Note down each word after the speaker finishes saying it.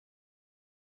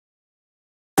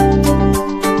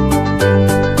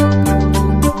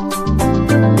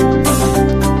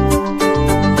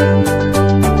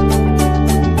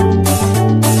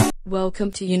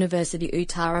Welcome to University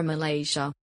Utara,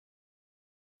 Malaysia.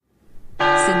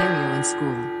 Scenario in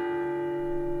school.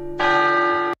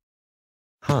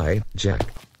 Hi, Jack.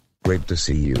 Great to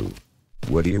see you.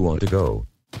 Where do you want to go?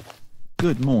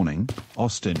 Good morning,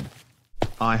 Austin.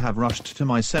 I have rushed to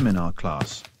my seminar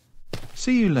class.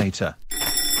 See you later.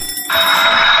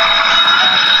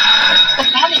 The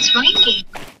bell is ringing.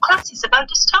 Class is about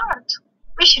to start.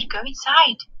 We should go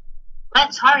inside.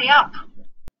 Let's hurry up.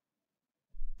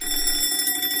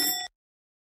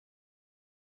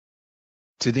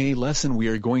 Today lesson we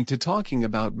are going to talking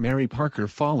about Mary Parker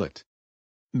Follett.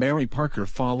 Mary Parker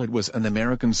Follett was an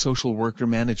American social worker,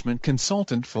 management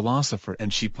consultant, philosopher,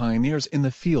 and she pioneers in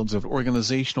the fields of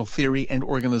organizational theory and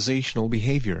organizational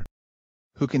behavior.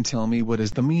 Who can tell me what is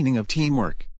the meaning of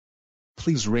teamwork?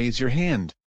 Please raise your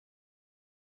hand.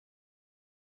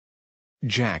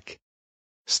 Jack.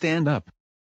 Stand up.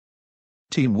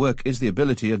 Teamwork is the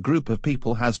ability a group of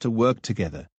people has to work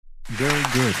together. Very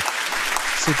good.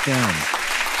 Sit down.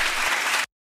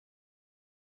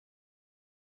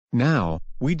 Now,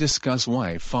 we discuss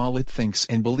why Follett thinks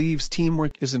and believes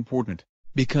teamwork is important,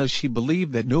 because she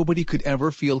believed that nobody could ever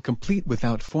feel complete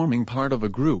without forming part of a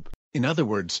group. In other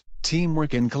words,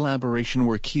 teamwork and collaboration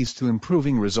were keys to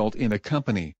improving result in a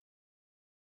company.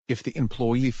 If the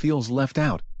employee feels left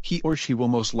out, he or she will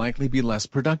most likely be less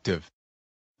productive.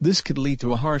 This could lead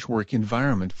to a harsh work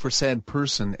environment for said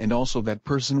person, and also that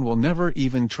person will never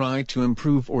even try to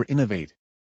improve or innovate.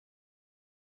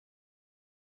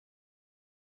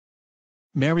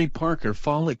 Mary Parker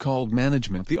Follett called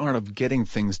management the art of getting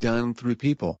things done through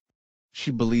people. She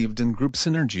believed in group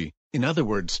synergy. In other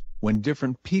words, when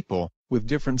different people, with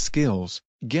different skills,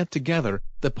 get together,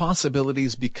 the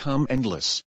possibilities become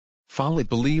endless. Follett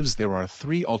believes there are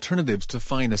 3 alternatives to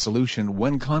find a solution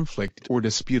when conflict or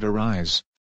dispute arise.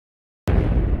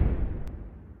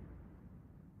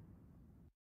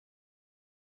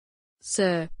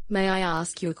 Sir, may I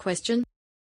ask you a question?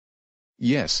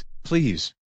 Yes,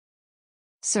 please.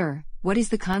 Sir, what is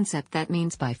the concept that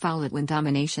means by Follett when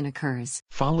domination occurs?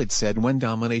 Follett said when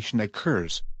domination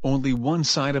occurs, only one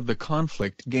side of the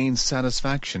conflict gains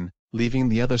satisfaction, leaving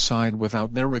the other side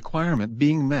without their requirement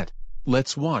being met.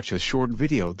 Let's watch a short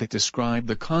video that describes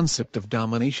the concept of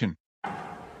domination.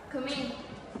 Come in.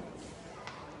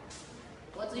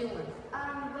 What do you want?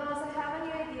 Boss, I have a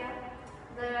new idea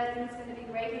that I think is going to be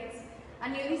great. It's a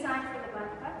new design for the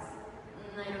backpacks.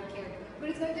 I don't care. But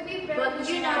it's going to be very But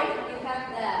you know, you have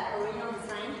the original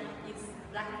design. It's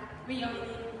black, really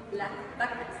black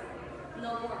backpacks.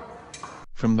 No more.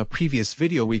 From the previous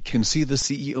video we can see the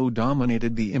CEO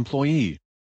dominated the employee.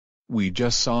 We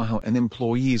just saw how an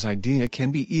employee's idea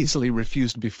can be easily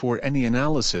refused before any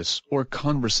analysis or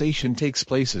conversation takes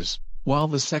place. While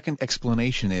the second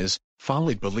explanation is,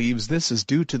 Follett believes this is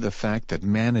due to the fact that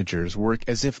managers work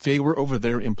as if they were over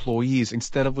their employees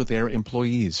instead of with their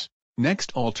employees.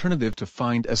 Next alternative to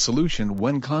find a solution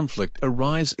when conflict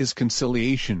arises is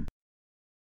conciliation.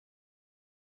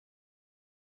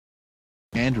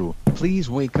 Andrew, please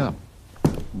wake up.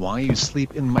 Why you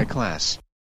sleep in my class?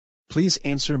 Please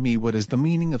answer me, what is the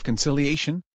meaning of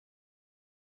conciliation?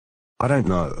 I don't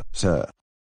know, sir.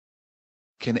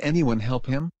 Can anyone help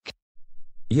him?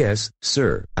 Yes,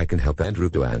 sir, I can help Andrew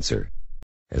to answer.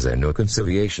 As I know,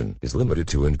 conciliation is limited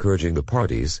to encouraging the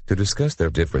parties to discuss their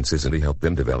differences and to help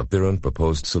them develop their own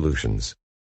proposed solutions.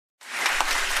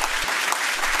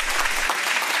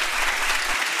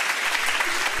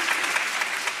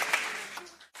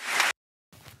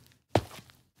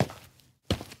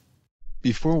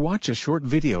 Before watch a short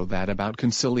video that about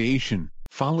conciliation.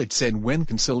 Follett said when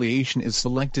conciliation is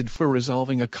selected for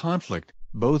resolving a conflict,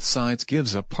 both sides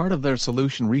gives up part of their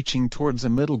solution, reaching towards a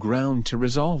middle ground to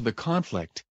resolve the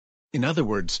conflict. In other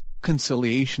words,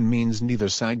 conciliation means neither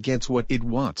side gets what it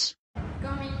wants.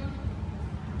 Come in.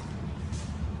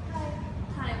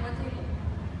 Hi, what do you need?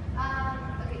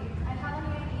 Okay, I have a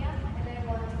new idea and I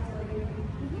want to tell you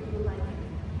if you like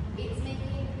it. It's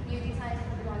making new designs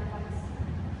for the backpacks.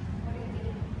 What do you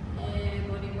think?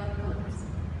 What in what colors?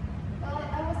 Well,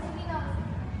 I was thinking of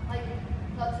like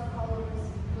lots of colors,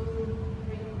 blue,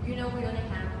 green. You know we only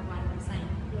have one design.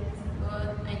 Yes.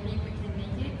 But I think we can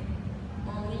make it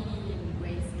only in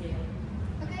grayscale.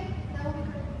 Okay, that will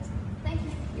be good. Thank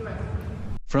you. You're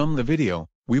welcome. From the video,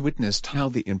 we witnessed how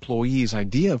the employee's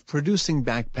idea of producing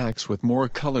backpacks with more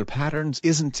color patterns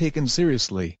isn't taken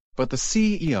seriously, but the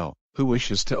CEO, who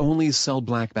wishes to only sell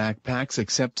black backpacks,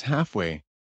 accepts halfway.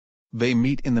 They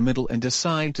meet in the middle and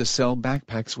decide to sell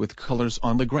backpacks with colors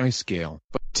on the grayscale.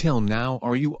 But till now,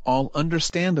 are you all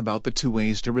understand about the 2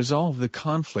 ways to resolve the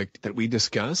conflict that we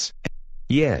discuss?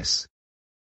 Yes.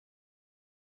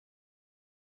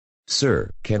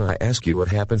 Sir, can I ask you what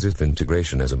happens if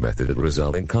integration as a method of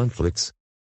resolving conflicts?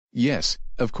 Yes,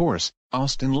 of course,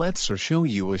 Austin. Let's show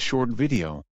you a short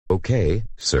video. Okay,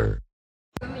 sir.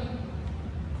 For me.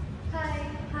 Hi.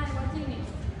 Hi, what do you need?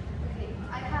 Okay,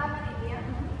 I have an idea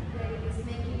that is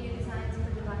making new designs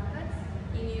for the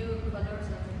backpacks. In new colors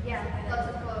of Yeah, lots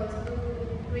of colors,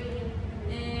 blue, green.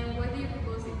 And why do you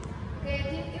propose it? Okay, I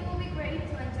think it will be great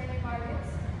to enter new markets,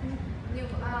 new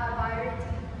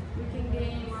variety. We can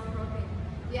gain more profit.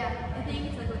 Yeah, I think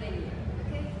it's a good idea.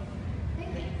 okay.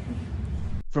 Thank you.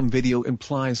 From video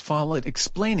implies Follett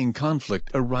explaining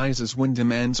conflict arises when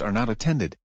demands are not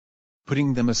attended.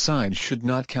 Putting them aside should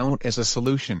not count as a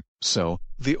solution, so,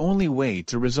 the only way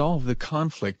to resolve the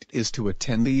conflict is to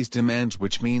attend these demands,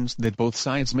 which means that both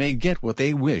sides may get what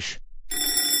they wish.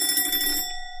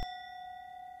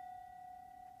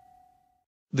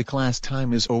 The class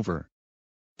time is over.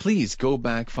 Please go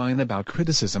back find about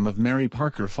criticism of Mary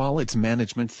Parker Follett's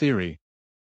management theory.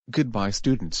 Goodbye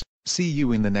students, see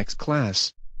you in the next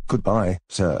class. Goodbye,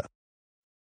 sir.